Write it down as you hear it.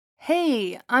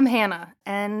Hey, I'm Hannah,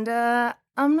 and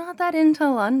I'm not that into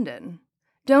London.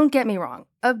 Don't get me wrong.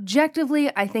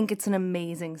 Objectively, I think it's an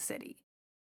amazing city.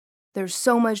 There's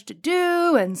so much to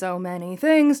do and so many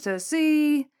things to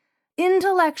see.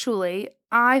 Intellectually,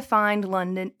 I find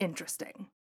London interesting.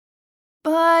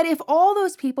 But if all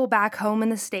those people back home in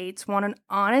the States want an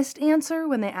honest answer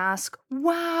when they ask,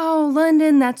 "Wow,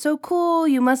 London, that's so cool,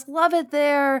 you must love it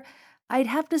there," I'd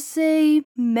have to say,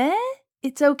 meh,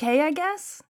 it's okay, I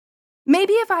guess.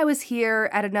 Maybe if I was here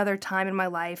at another time in my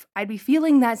life, I'd be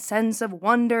feeling that sense of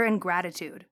wonder and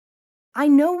gratitude. I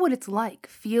know what it's like,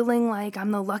 feeling like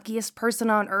I'm the luckiest person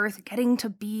on earth getting to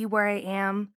be where I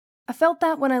am. I felt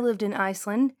that when I lived in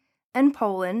Iceland and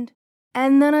Poland,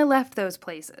 and then I left those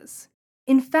places.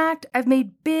 In fact, I've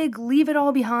made big leave it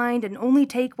all behind and only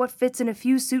take what fits in a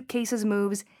few suitcases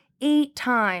moves 8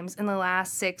 times in the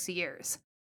last 6 years.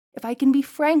 If I can be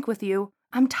frank with you,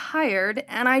 I'm tired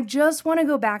and I just want to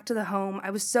go back to the home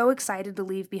I was so excited to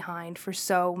leave behind for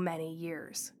so many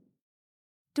years.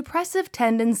 Depressive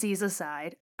tendencies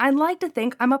aside, I'd like to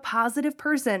think I'm a positive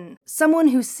person, someone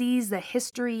who sees the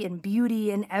history and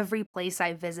beauty in every place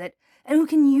I visit, and who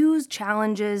can use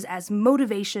challenges as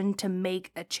motivation to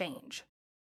make a change.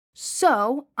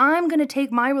 So, I'm going to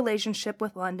take my relationship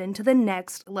with London to the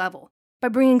next level by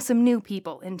bringing some new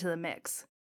people into the mix.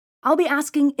 I'll be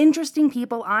asking interesting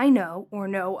people I know or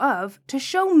know of to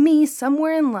show me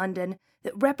somewhere in London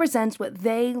that represents what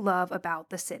they love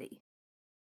about the city.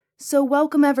 So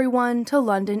welcome everyone to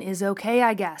London is Okay,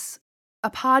 I Guess, a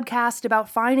podcast about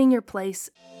finding your place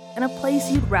in a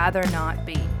place you'd rather not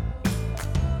be.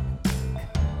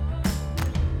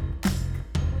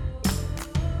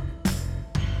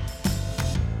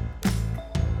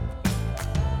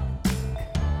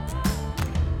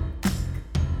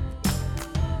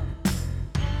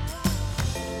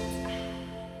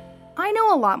 I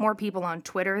know a lot more people on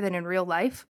Twitter than in real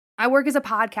life. I work as a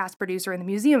podcast producer in the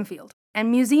museum field,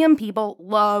 and museum people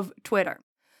love Twitter.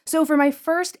 So for my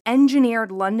first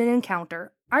engineered London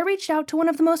encounter, I reached out to one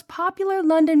of the most popular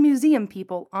London museum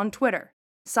people on Twitter,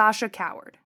 Sasha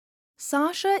Coward.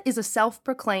 Sasha is a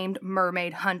self-proclaimed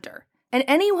mermaid hunter, and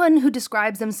anyone who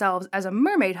describes themselves as a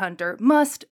mermaid hunter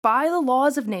must, by the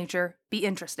laws of nature, be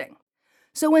interesting.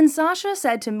 So when Sasha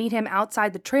said to meet him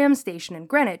outside the tram station in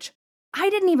Greenwich, I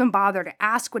didn't even bother to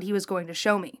ask what he was going to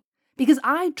show me, because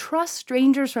I trust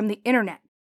strangers from the internet,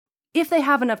 if they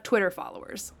have enough Twitter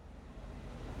followers.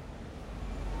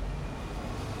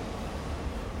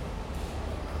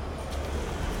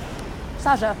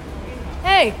 Sasha.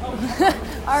 Hey!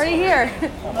 Already here.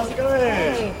 How's it going?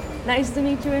 Hey, nice to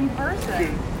meet you in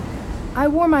person. I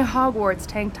wore my Hogwarts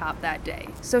tank top that day,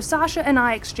 so Sasha and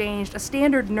I exchanged a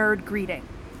standard nerd greeting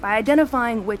by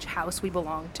identifying which house we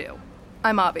belong to.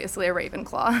 I'm obviously a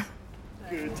Ravenclaw.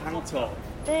 Good tank top.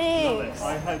 Thanks.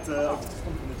 I had I've just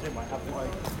come from the gym. I have my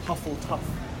Hufflepuff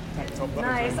tank top.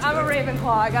 Nice. I'm a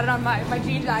Ravenclaw. I got it on my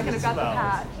jean jacket. I've got the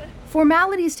patch.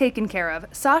 Formalities taken care of,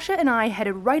 Sasha and I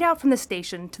headed right out from the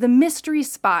station to the mystery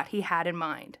spot he had in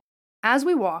mind. As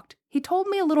we walked, he told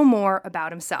me a little more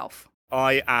about himself.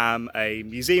 I am a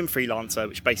museum freelancer,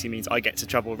 which basically means I get to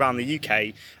travel around the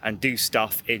UK and do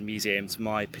stuff in museums.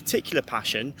 My particular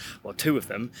passion, well, 2 of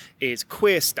them, is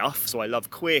queer stuff. So I love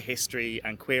queer history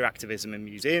and queer activism in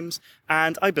museums,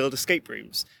 and I build escape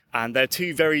rooms. And they're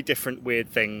 2 very different weird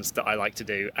things that I like to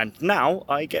do. And now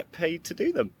I get paid to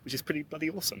do them, which is pretty bloody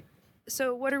awesome.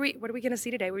 So what are we going to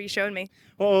see today? What are you showing me?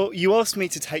 Well, you asked me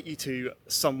to take you to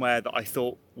somewhere that I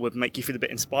thought would make you feel a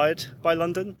bit inspired by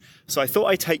London. So I thought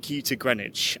I'd take you to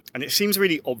Greenwich. And it seems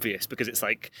really obvious because it's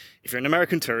like, if you're an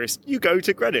American tourist, you go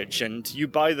to Greenwich and you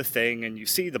buy the thing and you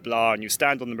see the blah and you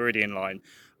stand on the Meridian line.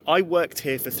 I worked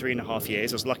here for 3.5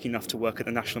 years. I was lucky enough to work at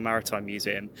the National Maritime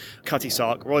Museum, Cutty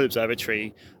Sark, Royal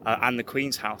Observatory, and the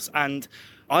Queen's House. And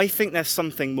I think there's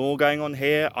something more going on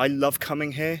here. I love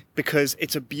coming here because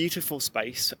it's a beautiful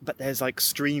space, but there's like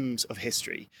streams of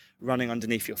history running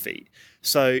underneath your feet.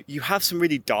 So you have some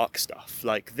really dark stuff.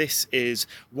 Like this is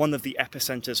one of the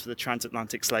epicenters for the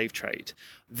transatlantic slave trade.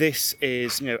 This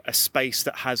is, a space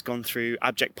that has gone through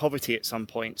abject poverty at some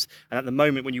points. And at the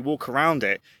moment, when you walk around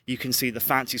it, you can see the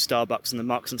fancy Starbucks and the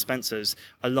Marks and Spencers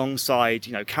alongside,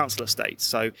 council estates.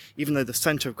 So even though the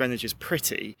centre of Greenwich is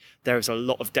pretty, there is a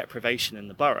lot of deprivation in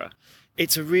the borough.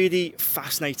 It's a really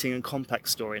fascinating and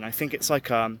complex story. And I think it's like,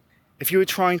 if you were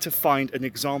trying to find an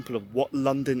example of what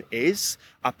London is,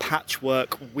 a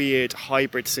patchwork, weird,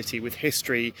 hybrid city with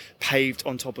history paved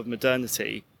on top of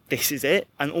modernity, this is it.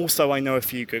 And also I know a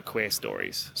few good queer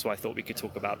stories, so I thought we could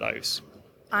talk about those.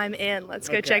 I'm in. Let's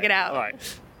go check it out. All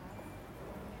right.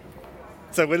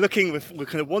 So we're kind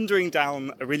of wandering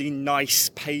down a really nice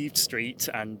paved street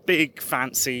and big,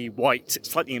 fancy, white,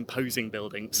 slightly imposing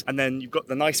buildings. And then you've got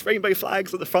the nice rainbow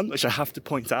flags at the front, which I have to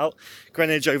point out.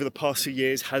 Greenwich over the past few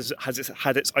years has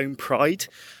had its own pride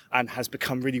and has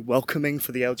become really welcoming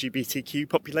for the LGBTQ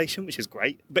population, which is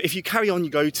great. But if you carry on, you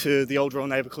go to the Old Royal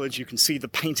Naval College, you can see the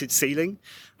painted ceiling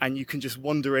and you can just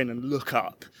wander in and look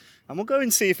up. And we'll go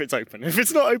and see if it's open. If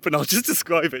it's not open, I'll just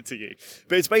describe it to you.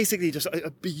 But it's basically just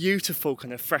a beautiful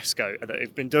kind of fresco that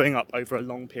it's been doing up over a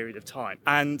long period of time.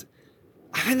 And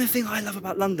then the thing I love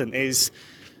about London is,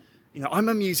 I'm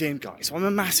a museum guy, so I'm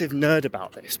a massive nerd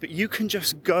about this, but you can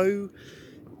just go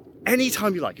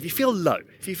anytime you like. If you feel low,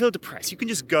 if you feel depressed, you can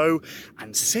just go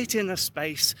and sit in a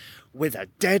space with a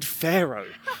dead pharaoh.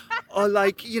 Or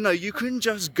you can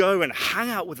just go and hang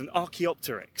out with an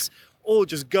Archaeopteryx. Or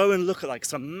just go and look at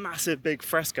some massive big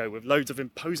fresco with loads of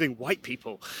imposing white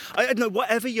people. I don't know,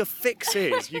 whatever your fix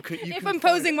is, you can. If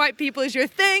imposing white people is your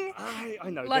thing, I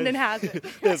know London has it.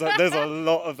 there's a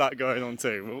lot of that going on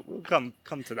too. We'll come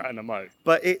to that in a moment.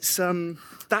 But it's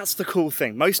that's the cool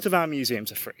thing. Most of our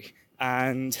museums are free,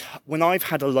 and when I've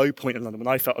had a low point in London,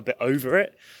 when I felt a bit over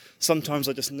it, sometimes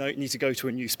I just need to go to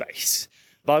a new space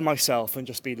by myself and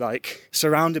just be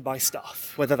surrounded by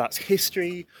stuff, whether that's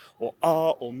history or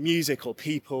art or music or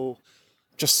people,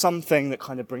 just something that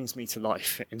kind of brings me to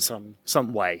life in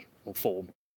some way or form.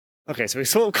 Okay, so we're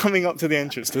sort of coming up to the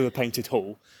entrance to the Painted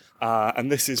Hall,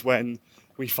 and this is when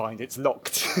we find it's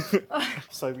locked.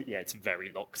 So yeah, it's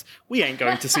very locked. We ain't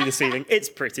going to see the ceiling. It's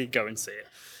pretty, go and see it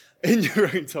in your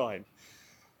own time.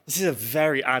 This is a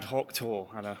very ad hoc tour,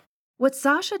 Hannah. What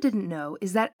Sasha didn't know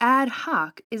is that ad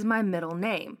hoc is my middle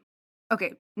name.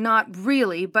 Okay, not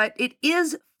really, but it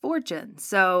is Fortune,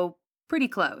 so pretty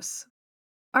close.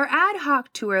 Our ad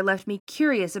hoc tour left me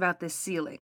curious about this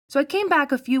ceiling, so I came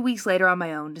back a few weeks later on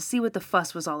my own to see what the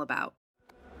fuss was all about.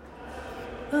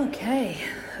 Okay,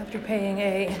 after paying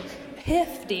a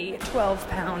hefty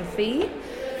 £12 fee,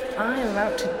 I am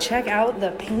about to check out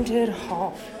the Painted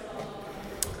Hall.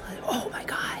 Oh my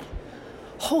god.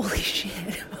 Holy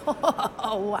shit.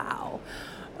 Oh, wow.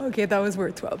 Okay, that was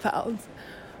worth £12.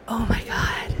 Oh my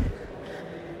god.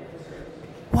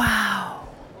 Wow.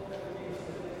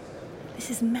 This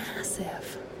is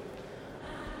massive.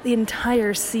 The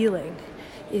entire ceiling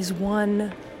is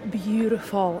one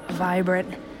beautiful,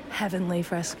 vibrant, heavenly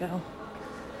fresco.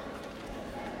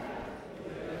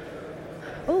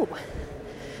 Oh,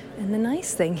 and the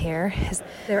nice thing here is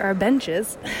there are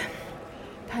benches,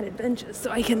 padded benches, so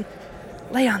I can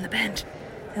lay on the bench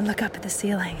and look up at the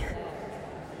ceiling.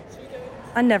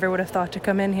 I never would have thought to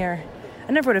come in here.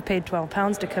 I never would have paid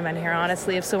 £12 to come in here,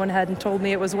 honestly, if someone hadn't told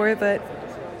me it was worth it.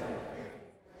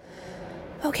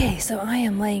 Okay, so I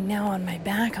am laying now on my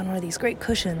back on one of these great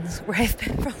cushions where I've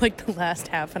been for the last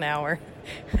half an hour.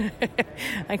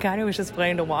 I kind of was just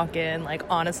planning to walk in,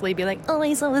 honestly, be oh,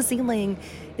 I saw the ceiling.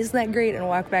 Isn't that great? And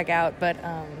walk back out, but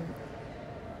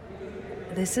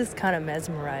this is kind of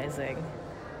mesmerizing.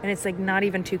 And it's not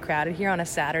even too crowded here on a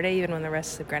Saturday, even when the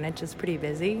rest of Greenwich is pretty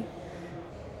busy.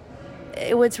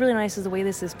 What's really nice is the way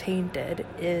this is painted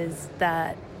is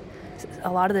that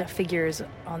a lot of the figures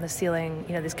on the ceiling,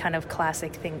 this kind of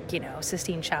classic thing,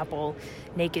 Sistine Chapel,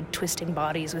 naked twisting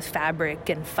bodies with fabric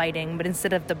and fighting. But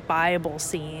instead of the Bible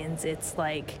scenes, it's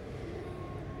I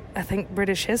think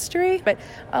British history. But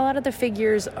a lot of the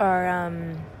figures are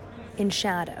in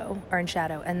shadow.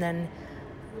 And then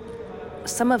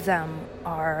some of them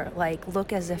are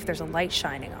look as if there's a light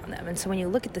shining on them. And so when you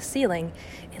look at the ceiling,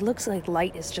 it looks like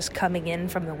light is just coming in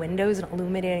from the windows and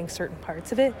illuminating certain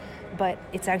parts of it, but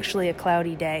it's actually a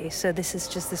cloudy day. So this is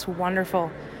just this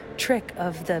wonderful trick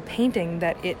of the painting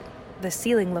that the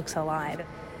ceiling looks alive.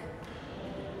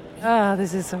 Oh,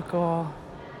 this is so cool.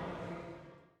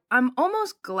 I'm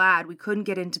almost glad we couldn't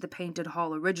get into the Painted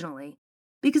Hall originally,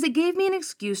 because it gave me an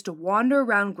excuse to wander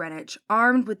around Greenwich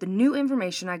armed with the new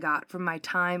information I got from my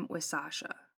time with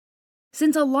Sasha.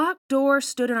 Since a locked door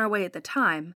stood in our way at the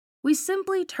time, we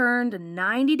simply turned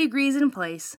 90 degrees in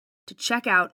place to check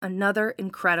out another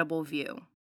incredible view.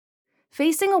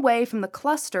 Facing away from the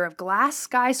cluster of glass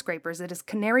skyscrapers that is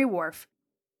Canary Wharf,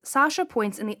 Sasha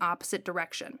points in the opposite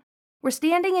direction. We're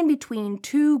standing in between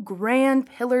two grand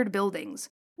pillared buildings,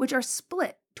 which are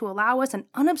split to allow us an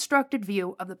unobstructed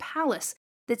view of the palace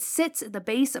that sits at the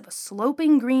base of a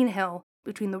sloping green hill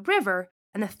between the river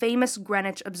and the famous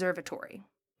Greenwich Observatory.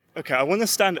 Okay, I want to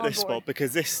stand at this spot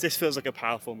because this feels like a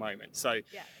powerful moment. So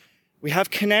we have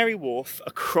Canary Wharf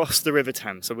across the River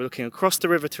Thames. So we're looking across the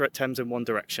River Thames in one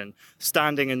direction,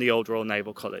 standing in the Old Royal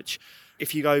Naval College.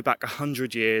 If you go back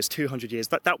 100 years, 200 years,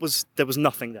 there was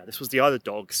nothing there. This was the Isle of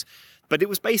Dogs. But it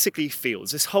was basically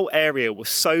fields. This whole area was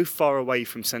so far away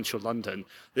from central London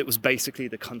that it was basically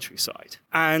the countryside.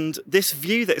 And this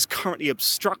view that is currently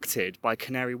obstructed by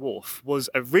Canary Wharf was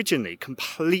originally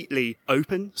completely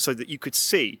open so that you could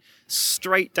see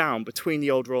straight down between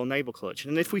the Old Royal Naval College.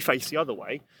 And if we face the other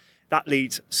way, that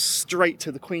leads straight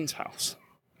to the Queen's House.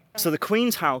 So the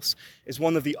Queen's House is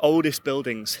one of the oldest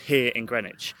buildings here in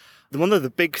Greenwich. One of the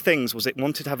big things was it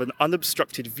wanted to have an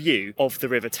unobstructed view of the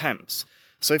River Thames.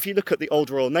 So if you look at the Old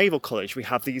Royal Naval College, we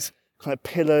have these kind of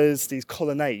pillars, these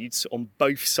colonnades on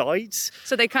both sides.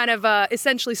 So they kind of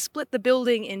essentially split the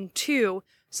building in two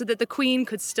so that the Queen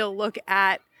could still look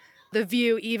at the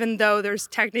view, even though there's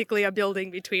technically a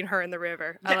building between her and the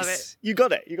river. I love it. You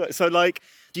got it. So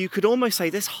you could almost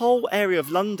say this whole area of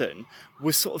London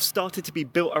was sort of started to be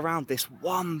built around this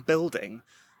one building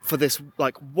for this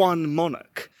one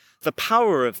monarch. The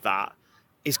power of that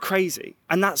is crazy.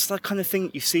 And that's the kind of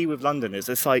thing you see with London is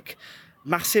it's like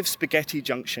massive spaghetti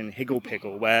junction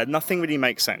higgle-piggle where nothing really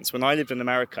makes sense. When I lived in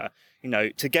America,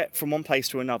 to get from one place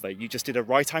to another, you just did a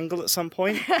right angle at some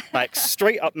point,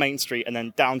 straight up Main Street and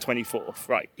then down 24th.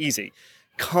 Right, easy.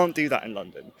 Can't do that in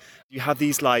London. You have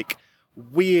these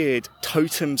weird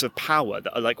totems of power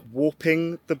that are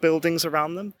warping the buildings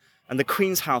around them. And the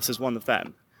Queen's House is one of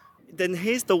them. Then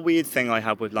here's the weird thing I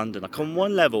have with London. On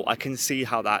one level, I can see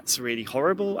how that's really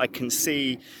horrible. I can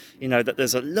see, that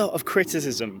there's a lot of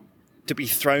criticism to be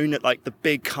thrown at the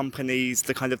big companies,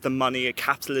 the kind of the money of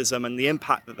capitalism and the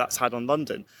impact that that's had on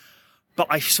London. But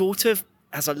I sort of,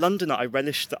 as a Londoner, I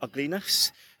relish the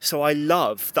ugliness. So I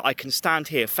love that I can stand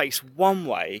here, face one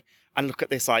way and look at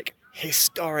this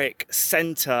historic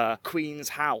centre Queen's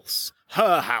House,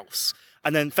 her house,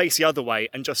 and then face the other way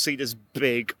and just see this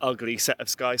big, ugly set of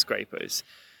skyscrapers.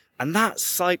 And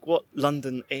that's what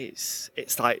London is.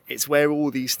 It's where all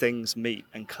these things meet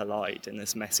and collide in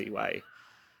this messy way.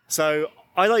 So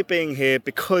I like being here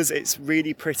because it's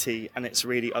really pretty and it's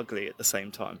really ugly at the same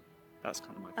time. That's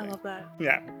kind of my thing. I love that.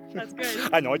 Yeah. That's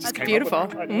good. I know, I just That's came beautiful.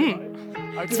 up with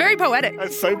it. It's very poetic.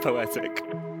 It's so poetic.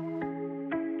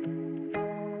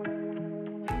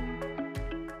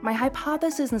 My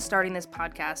hypothesis in starting this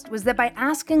podcast was that by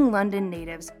asking London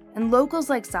natives and locals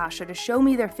like Sasha to show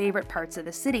me their favorite parts of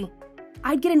the city,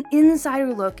 I'd get an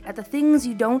insider look at the things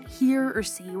you don't hear or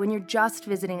see when you're just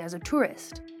visiting as a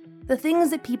tourist. The things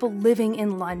that people living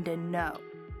in London know.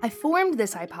 I formed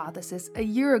this hypothesis a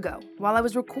year ago while I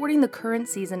was recording the current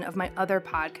season of my other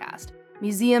podcast,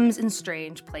 Museums in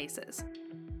Strange Places.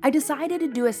 I decided to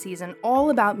do a season all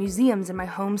about museums in my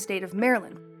home state of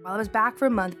Maryland while I was back for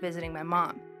a month visiting my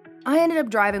mom. I ended up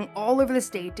driving all over the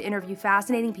state to interview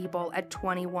fascinating people at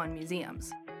 21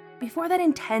 museums. Before that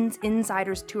intense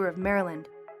insider's tour of Maryland,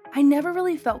 I never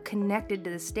really felt connected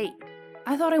to the state.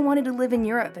 I thought I wanted to live in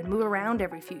Europe and move around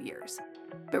every few years.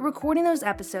 But recording those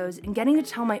episodes and getting to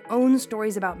tell my own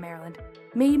stories about Maryland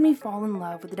made me fall in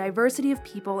love with the diversity of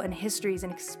people and histories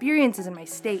and experiences in my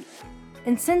state.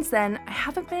 And since then, I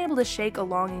haven't been able to shake a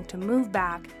longing to move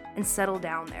back and settle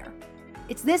down there.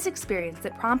 It's this experience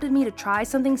that prompted me to try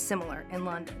something similar in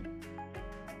London.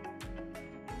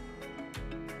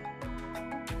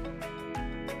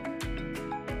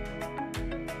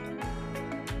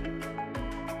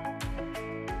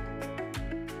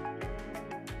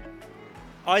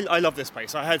 I love this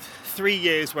place. I had 3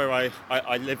 years where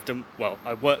I lived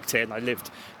I worked here and I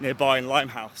lived nearby in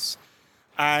Limehouse.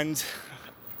 And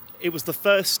it was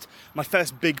my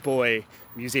first big boy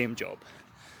museum job.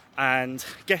 And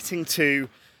getting to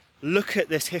look at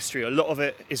this history, a lot of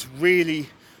it is really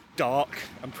dark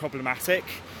and problematic.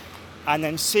 And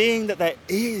then seeing that there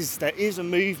is a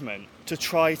movement to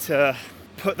try to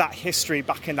put that history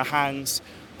back in the hands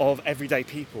of everyday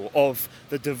people, of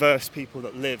the diverse people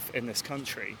that live in this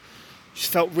country,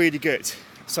 just felt really good.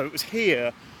 So it was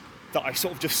here that I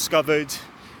sort of discovered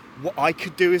what I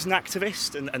could do as an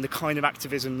activist and the kind of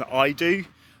activism that I do,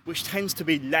 which tends to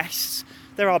be less,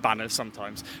 there are banners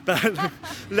sometimes, but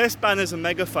less banners and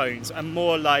megaphones and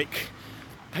more like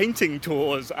painting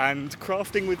tours and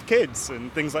crafting with kids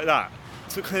and things like that.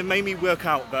 So it kind of made me work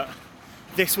out that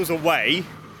this was a way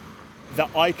that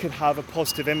I could have a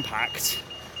positive impact.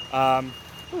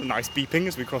 Nice beeping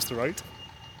as we cross the road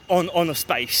on a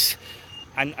space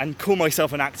and call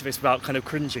myself an activist without kind of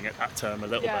cringing at that term a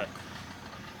little bit.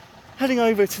 Heading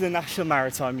over to the National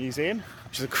Maritime Museum,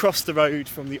 which is across the road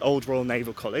from the Old Royal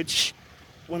Naval College.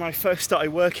 When I first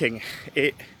started working,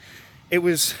 it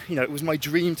was my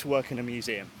dream to work in a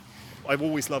museum. I've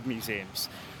always loved museums.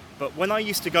 But when I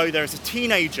used to go there as a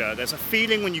teenager, there's a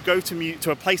feeling when you go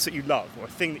to a place that you love or a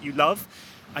thing that you love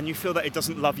and you feel that it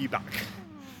doesn't love you back.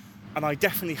 And I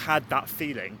definitely had that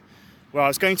feeling where I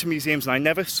was going to museums and I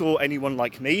never saw anyone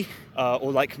like me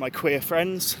or like my queer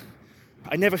friends.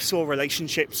 I never saw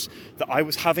relationships that I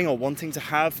was having or wanting to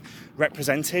have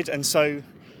represented. And so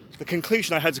the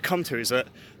conclusion I had to come to is that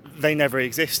they never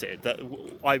existed, that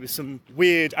I was some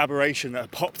weird aberration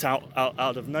that popped out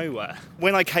of nowhere.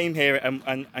 When I came here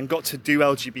and got to do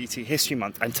LGBT History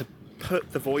Month and to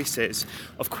put the voices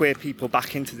of queer people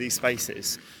back into these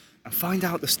spaces and find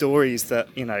out the stories that,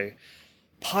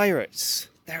 pirates,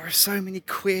 there are so many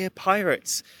queer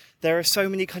pirates. There are so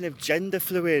many kind of gender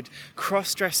fluid,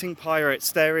 cross-dressing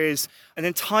pirates. There is an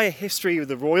entire history of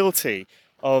the royalty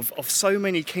of so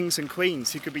many kings and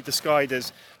queens who could be described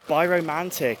as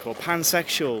biromantic or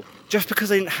pansexual, just because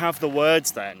they didn't have the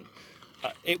words then.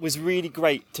 It was really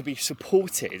great to be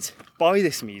supported by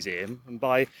this museum and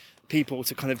by people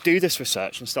to kind of do this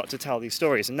research and start to tell these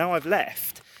stories. And now I've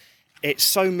left, it's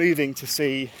so moving to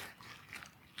see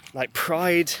like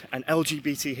Pride and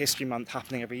LGBT History Month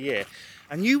happening every year.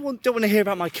 And you don't want to hear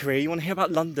about my career, you want to hear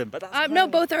about London, but that's No,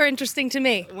 both are interesting to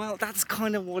me. well, that's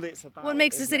kind of what it's about. What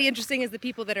makes the city interesting is the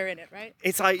people that are in it, right?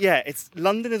 It's like,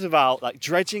 London is about like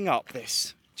dredging up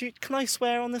this. Can I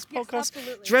swear on this podcast? Yes,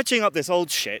 absolutely. Dredging up this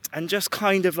old shit and just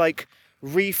kind of like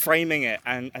reframing it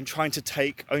and trying to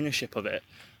take ownership of it.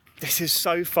 This is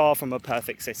so far from a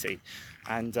perfect city.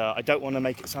 And I don't want to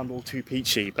make it sound all too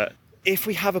peachy, but if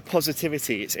we have a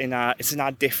positivity, it's in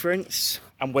our difference,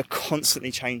 and we're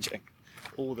constantly changing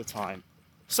all the time.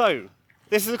 So,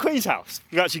 this is the Queen's House.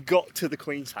 We've actually got to the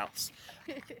Queen's House.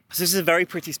 So this is a very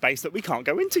pretty space that we can't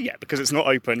go into yet because it's not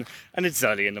open and it's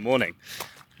early in the morning.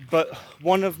 But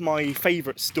one of my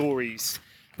favourite stories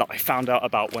that I found out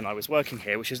about when I was working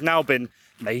here, which has now been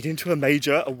made into a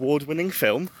major award-winning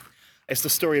film, is the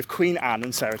story of Queen Anne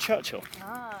and Sarah Churchill.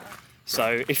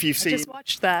 So if you've seen... I just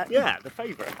watched that. Yeah, The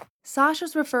Favourite.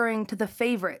 Sasha's referring to The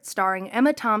Favourite, starring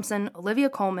Emma Thompson, Olivia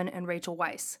Colman, and Rachel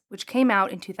Weisz, which came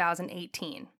out in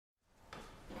 2018.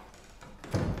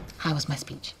 How was my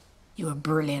speech? You were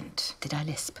brilliant. Did I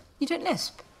lisp? You don't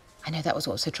lisp. I know that was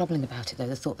what was so troubling about it, though,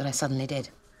 the thought that I suddenly did.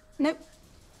 Nope.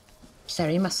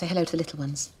 Sarah, you must say hello to the little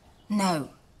ones.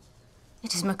 No.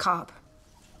 It is macabre.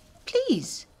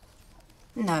 Please.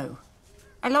 No.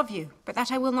 I love you, but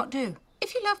that I will not do.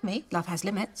 If you love me, Love has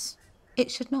limits.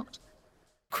 it should not.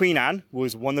 Queen Anne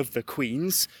was one of the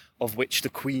queens of which the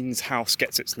Queen's House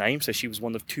gets its name, so she was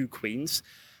one of two queens.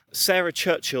 Sarah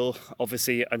Churchill,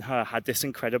 obviously, and her had this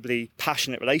incredibly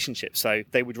passionate relationship, so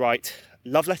they would write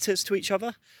love letters to each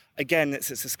other. Again, it's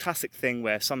this classic thing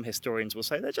where some historians will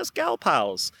say they're just gal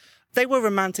pals. They were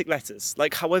romantic letters,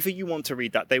 like however you want to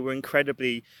read that, they were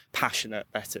incredibly passionate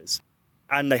letters.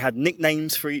 And they had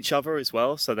nicknames for each other as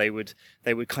well. So they would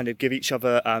kind of give each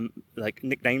other like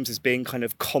nicknames as being kind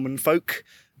of common folk.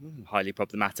 Highly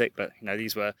problematic, but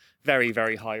these were very,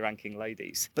 very high-ranking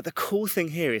ladies. But the cool thing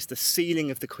here is the ceiling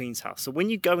of the Queen's House. So when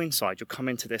you go inside, you'll come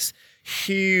into this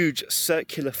huge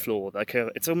circular floor.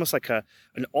 It's almost like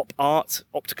an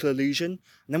optical illusion.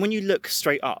 And then when you look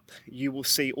straight up, you will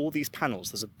see all these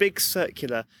panels. There's a big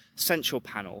circular central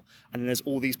panel, and then there's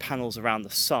all these panels around the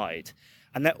side.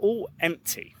 And they're all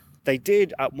empty. They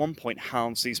did at one point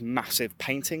house these massive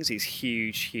paintings, these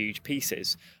huge, huge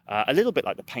pieces, a little bit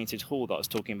like the painted hall that I was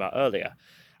talking about earlier.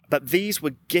 But these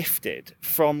were gifted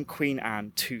from Queen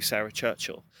Anne to Sarah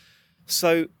Churchill.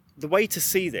 So the way to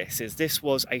see this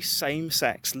was a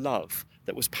same-sex love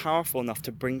that was powerful enough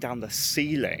to bring down the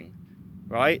ceiling,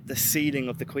 right? The ceiling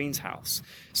of the Queen's House.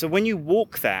 So when you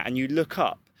walk there and you look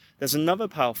up, there's another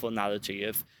powerful analogy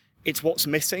of it's what's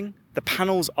missing. The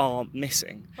panels are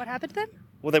missing. What happened then?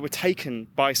 Well, they were taken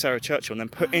by Sarah Churchill and then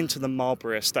put into the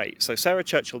Marlborough estate. So Sarah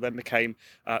Churchill then became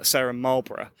Sarah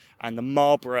Marlborough, and the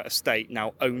Marlborough estate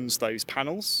now owns those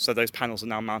panels. So those panels are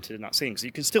now mounted in that ceiling. So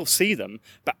you can still see them,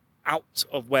 but out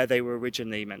of where they were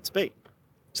originally meant to be.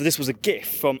 So this was a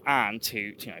gift from Anne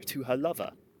to her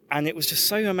lover. And it was just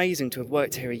so amazing to have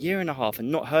worked here a year and a half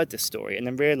and not heard this story, and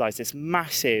then realise this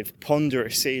massive,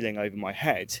 ponderous ceiling over my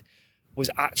head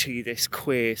was actually this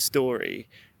queer story.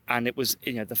 And it was,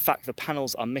 the fact the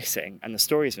panels are missing and the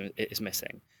story is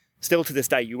missing. Still to this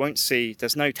day, you won't see,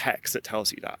 there's no text that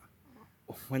tells you that.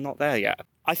 We're not there yet.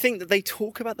 I think that they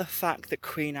talk about the fact that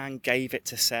Queen Anne gave it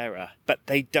to Sarah, but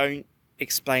they don't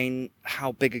explain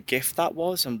how big a gift that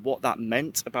was and what that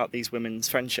meant about these women's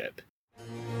friendship.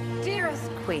 Dearest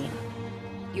Queen,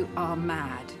 you are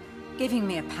mad. Giving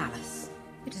me a palace.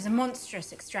 It is a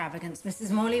monstrous extravagance.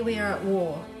 Mrs. Morley, we are at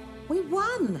war. We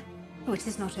won. Oh, it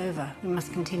is not over. We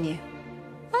must continue.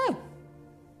 Oh,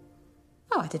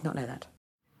 I did not know that.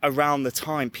 Around the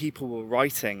time, people were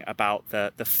writing about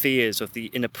the fears of the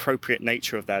inappropriate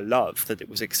nature of their love, that it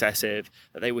was excessive,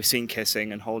 that they were seen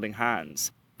kissing and holding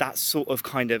hands. that's sort of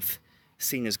kind of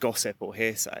seen as gossip or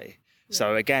hearsay.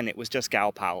 So again, it was just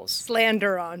gal pals.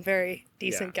 Slander on very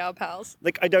decent gal pals.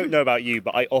 Like, I don't know about you,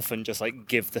 but I often just like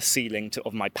give the ceiling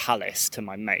of my palace to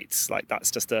my mates. Like,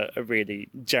 that's just a really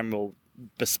general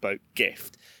bespoke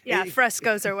gift. Yeah,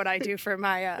 frescoes are what I do for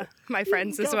my my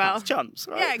friends as Gal well. pals, chumps,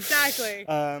 right? Yeah, exactly.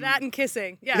 That and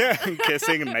kissing. Yeah. Yeah, and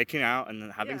kissing and making out and then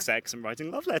having sex and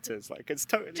writing love letters. Like, it's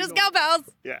totally Just normal. gal pals.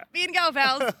 Yeah. Being gal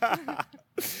pals.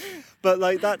 But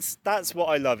like that's what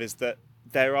I love, is that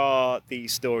there are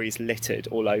these stories littered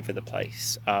all over the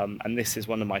place, and this is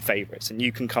one of my favourites. And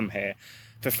you can come here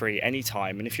for free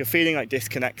anytime. And if you're feeling like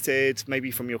disconnected, maybe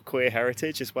from your queer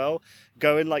heritage as well,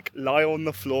 go and like lie on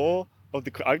the floor of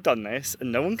the. I've done this,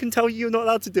 and no one can tell you you're not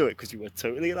allowed to do it, because you were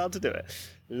totally allowed to do it.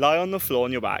 Lie on the floor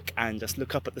on your back and just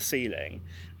look up at the ceiling,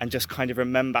 and just kind of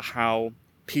remember how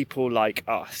people like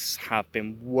us have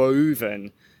been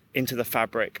woven into the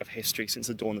fabric of history since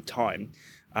the dawn of time,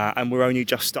 and we're only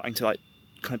just starting to like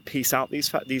kind of piece out these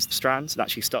strands and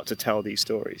actually start to tell these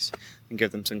stories and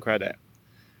give them some credit.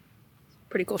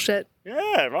 Pretty cool shit.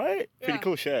 Yeah, right? Pretty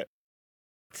cool shit.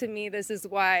 To me, this is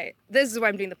why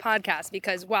I'm doing the podcast,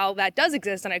 because while that does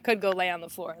exist and I could go lay on the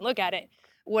floor and look at it,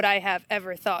 would I have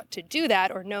ever thought to do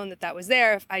that or known that that was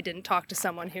there if I didn't talk to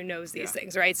someone who knows these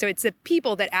things, right? So it's the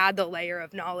people that add the layer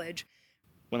of knowledge.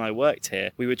 When I worked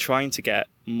here, we were trying to get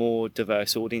more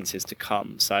diverse audiences to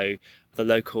come. So the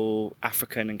local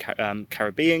African and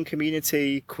Caribbean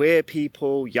community, queer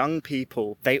people, young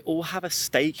people, they all have a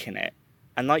stake in it.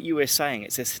 And like you were saying,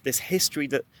 it's this history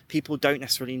that people don't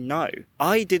necessarily know.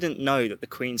 I didn't know that the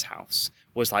Queen's House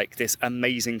was like this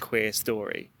amazing queer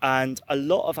story. And a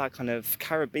lot of our kind of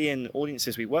Caribbean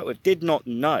audiences we work with did not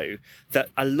know that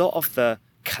a lot of the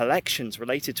collections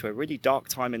related to a really dark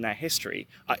time in their history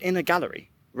are in a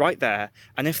gallery right there.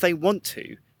 And if they want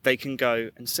to, they can go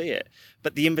and see it.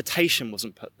 But the invitation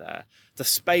wasn't put there. The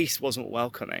space wasn't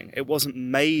welcoming. It wasn't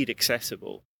made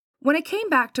accessible. When I came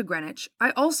back to Greenwich,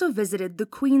 I also visited the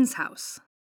Queen's House.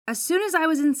 As soon as I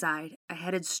was inside, I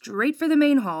headed straight for the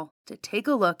main hall to take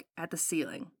a look at the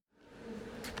ceiling.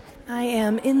 I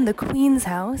am in the Queen's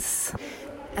House,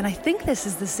 and I think this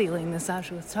is the ceiling that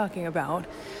Sasha was talking about.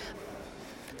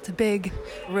 It's a big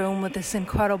room with this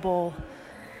incredible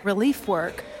relief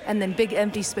work, and then big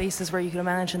empty spaces where you can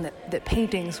imagine that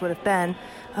paintings would have been.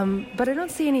 But I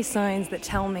don't see any signs that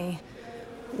tell me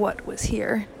what was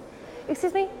here.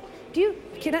 Excuse me? Do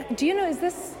you know, do you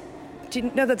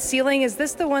know that ceiling? Is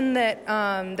this the one that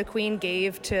the Queen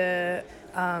gave to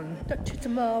Duchess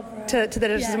of Marlborough. to the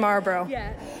Duchess of Marlborough?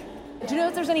 Yeah. Do you know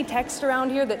if there's any text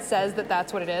around here that says that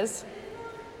that's what it is?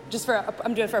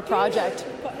 I'm doing it for a project.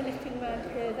 I've got anything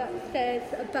around here that says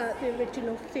about the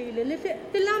original ceiling. Is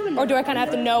it the laminate? Or do I kind of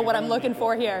have to know what I'm looking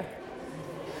for here?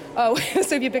 Oh,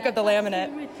 so if you pick up the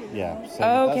laminate. Yeah. So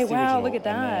Oh, okay, that's the wow, original, look at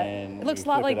that. and then It looks you a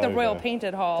lot flip like it the Royal over.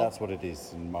 Painted Hall. That's what it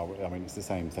is in Marlborough. I mean, it's the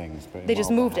same things, but in They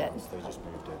just Marlborough moved it. House, They just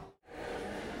moved it.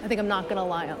 I think I'm not going to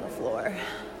lie on the floor,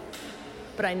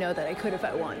 but I know that I could if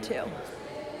I want to.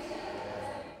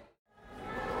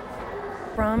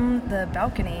 From the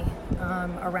balcony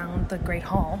around the Great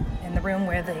Hall, in the room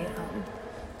where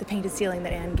the painted ceiling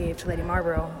that Anne gave to Lady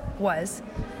Marlborough was,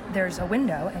 there's a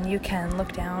window, and you can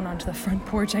look down onto the front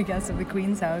porch, I guess, of the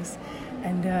Queen's house,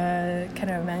 and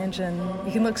kind of imagine,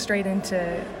 you can look straight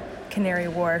into Canary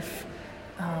Wharf,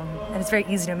 and it's very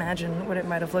easy to imagine what it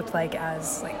might have looked like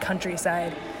as like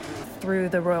countryside through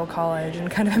the Royal College,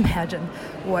 and kind of imagine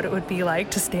what it would be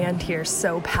like to stand here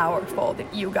so powerful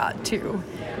that you got to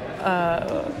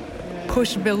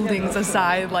push buildings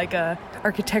aside like a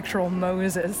architectural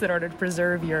Moses in order to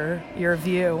preserve your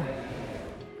view.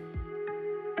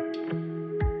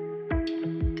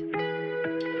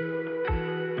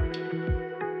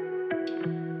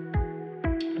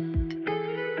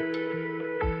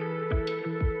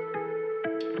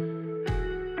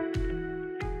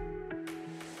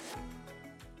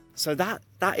 So that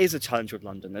is a challenge with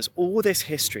London. There's all this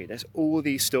history, there's all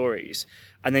these stories,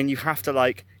 and then you have to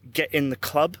like get in the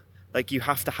club. Like you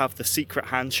have to have the secret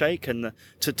handshake and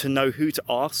to know who to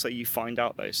ask so you find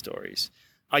out those stories.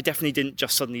 I definitely didn't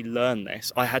just suddenly learn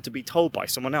this. I had to be told by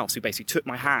someone else who basically took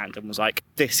my hand and was like,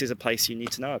 this is a place you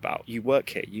need to know about. You work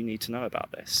here, you need to know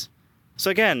about this.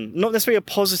 So again, not necessarily a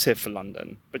positive for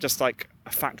London, but just like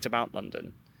a fact about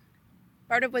London.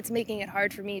 Part of what's making it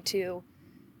hard for me to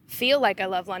feel like I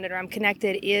love London or I'm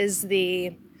connected is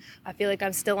I feel like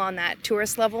I'm still on that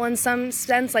tourist level in some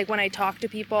sense. Like when I talk to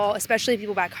people, especially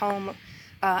people back home,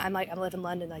 I'm like, I live in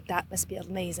London, like that must be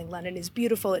amazing. London is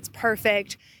beautiful, it's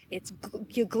perfect, it's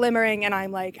glimmering, and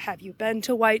I'm like, have you been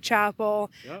to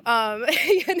Whitechapel? Yep.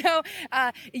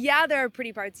 Yeah, there are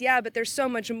pretty parts, yeah, but there's so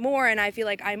much more, and I feel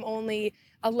like I'm only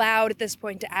allowed at this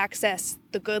point to access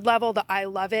the good level, the I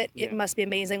love it. Yeah. It must be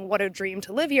amazing, what a dream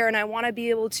to live here, and I want to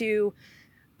be able to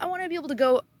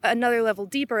go another level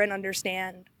deeper and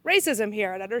understand racism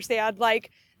here and understand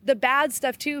like the bad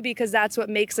stuff too, because that's what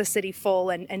makes a city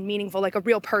full and meaningful, like a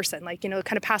real person, like, kind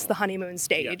of past the honeymoon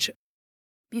stage. Yeah.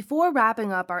 Before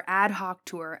wrapping up our ad hoc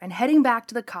tour and heading back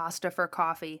to the Costa for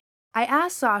coffee, I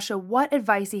asked Sasha what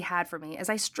advice he had for me as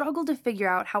I struggled to figure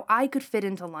out how I could fit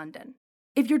into London.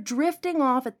 If you're drifting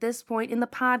off at this point in the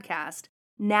podcast,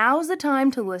 now's the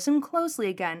time to listen closely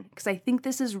again, because I think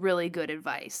this is really good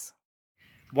advice.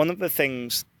 One of the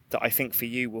things that I think for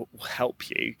you will help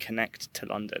you connect to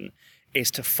London is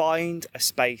to find a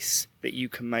space that you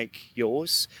can make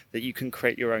yours, that you can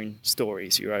create your own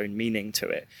stories, your own meaning to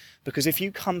it. Because if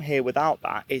you come here without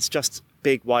that, it's just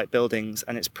big white buildings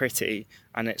and it's pretty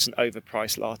and it's an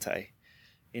overpriced latte.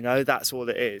 That's all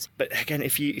it is. But again,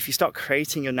 if you start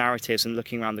creating your narratives and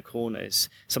looking around the corners,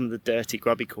 some of the dirty,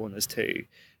 grubby corners too,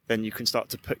 then you can start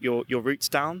to put your roots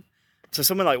down. So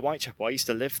somewhere like Whitechapel, I used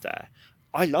to live there.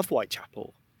 I love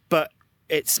Whitechapel, but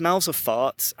it smells of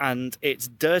farts and it's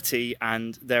dirty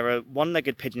and there are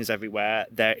one-legged pigeons everywhere.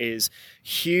 There is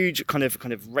huge kind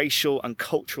of racial and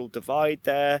cultural divide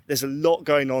there. There's a lot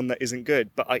going on that isn't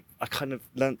good, but I kind of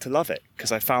learned to love it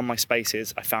because I found my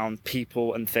spaces, I found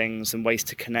people and things and ways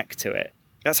to connect to it.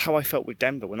 That's how I felt with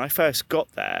Denver. When I first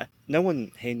got there, no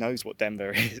one here knows what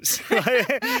Denver is.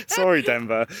 Sorry,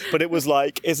 Denver. But it was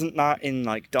like, isn't that in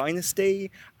like Dynasty?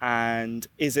 And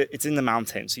it's in the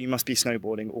mountains, so you must be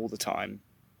snowboarding all the time,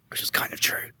 which was kind of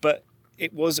true. But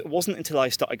it wasn't until I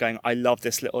started going, I love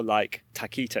this little like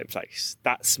taquito place.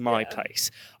 That's my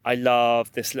place. I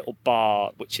love this little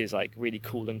bar, which is like really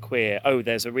cool and queer. Oh,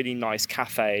 there's a really nice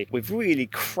cafe with really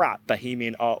crap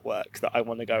bohemian artwork that I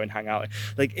want to go and hang out in.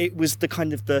 Like it was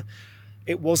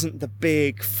it wasn't the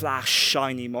big flash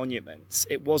shiny monuments.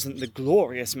 It wasn't the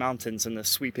glorious mountains and the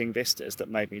sweeping vistas that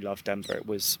made me love Denver. It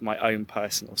was my own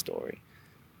personal story.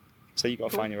 So you got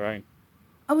to find your own.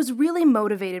 I was really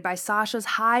motivated by Sasha's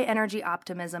high energy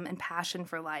optimism and passion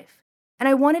for life, and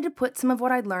I wanted to put some of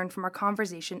what I'd learned from our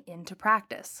conversation into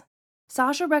practice.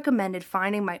 Sasha recommended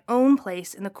finding my own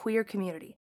place in the queer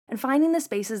community and finding the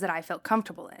spaces that I felt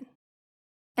comfortable in.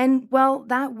 And, well,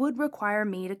 that would require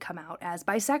me to come out as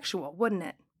bisexual, wouldn't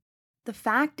it? The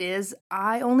fact is,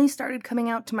 I only started coming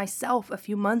out to myself a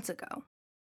few months ago.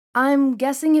 I'm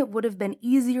guessing it would have been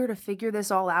easier to figure this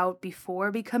all out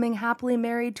before becoming happily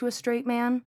married to a straight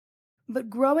man. But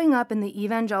growing up in the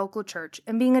evangelical church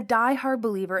and being a die-hard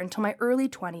believer until my early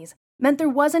 20s meant there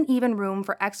wasn't even room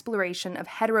for exploration of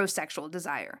heterosexual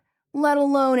desire, let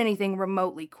alone anything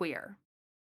remotely queer.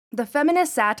 The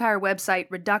feminist satire website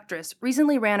Reductress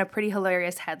recently ran a pretty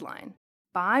hilarious headline: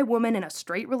 "Bi woman in a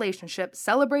straight relationship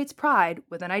celebrates pride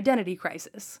with an identity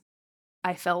crisis."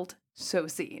 I felt so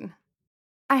seen.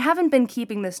 I haven't been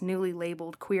keeping this newly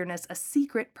labeled queerness a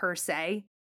secret per se.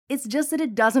 It's just that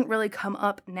it doesn't really come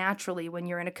up naturally when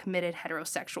you're in a committed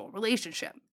heterosexual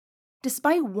relationship.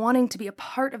 Despite wanting to be a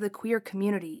part of the queer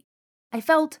community, I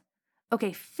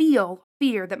feel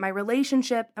fear that my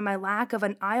relationship and my lack of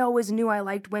an "I always knew I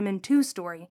liked women too"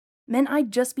 story meant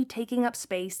I'd just be taking up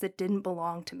space that didn't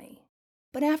belong to me.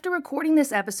 But after recording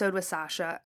this episode with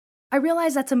Sasha, I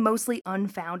realized that's a mostly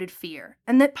unfounded fear,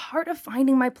 and that part of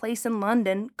finding my place in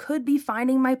London could be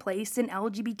finding my place in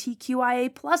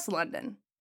LGBTQIA+ London.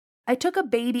 I took a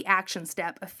baby action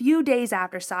step a few days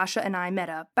after Sasha and I met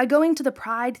up by going to the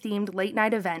Pride-themed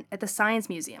late-night event at the Science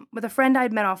Museum with a friend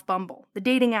I'd met off Bumble, the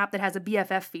dating app that has a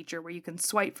BFF feature where you can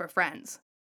swipe for friends.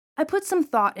 I put some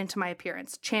thought into my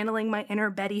appearance, channeling my inner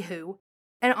Betty Who,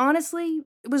 and honestly,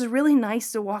 it was really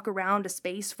nice to walk around a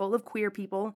space full of queer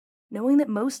people knowing that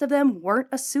most of them weren't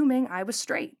assuming I was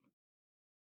straight.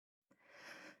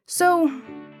 So,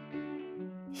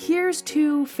 here's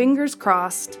to fingers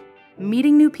crossed,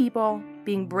 meeting new people,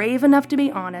 being brave enough to be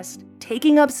honest,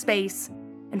 taking up space,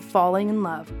 and falling in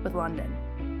love with London.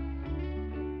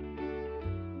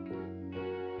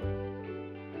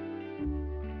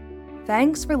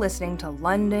 Thanks for listening to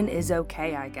London is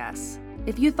Okay, I guess.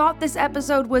 If you thought this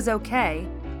episode was okay,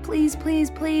 please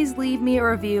leave me a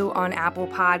review on Apple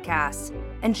Podcasts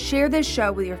and share this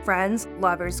show with your friends,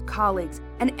 lovers, colleagues,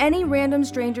 and any random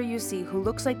stranger you see who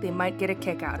looks like they might get a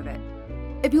kick out of it.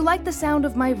 If you like the sound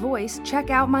of my voice,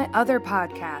 check out my other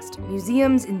podcast,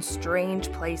 Museums in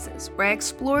Strange Places, where I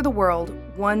explore the world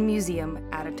one museum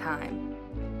at a time.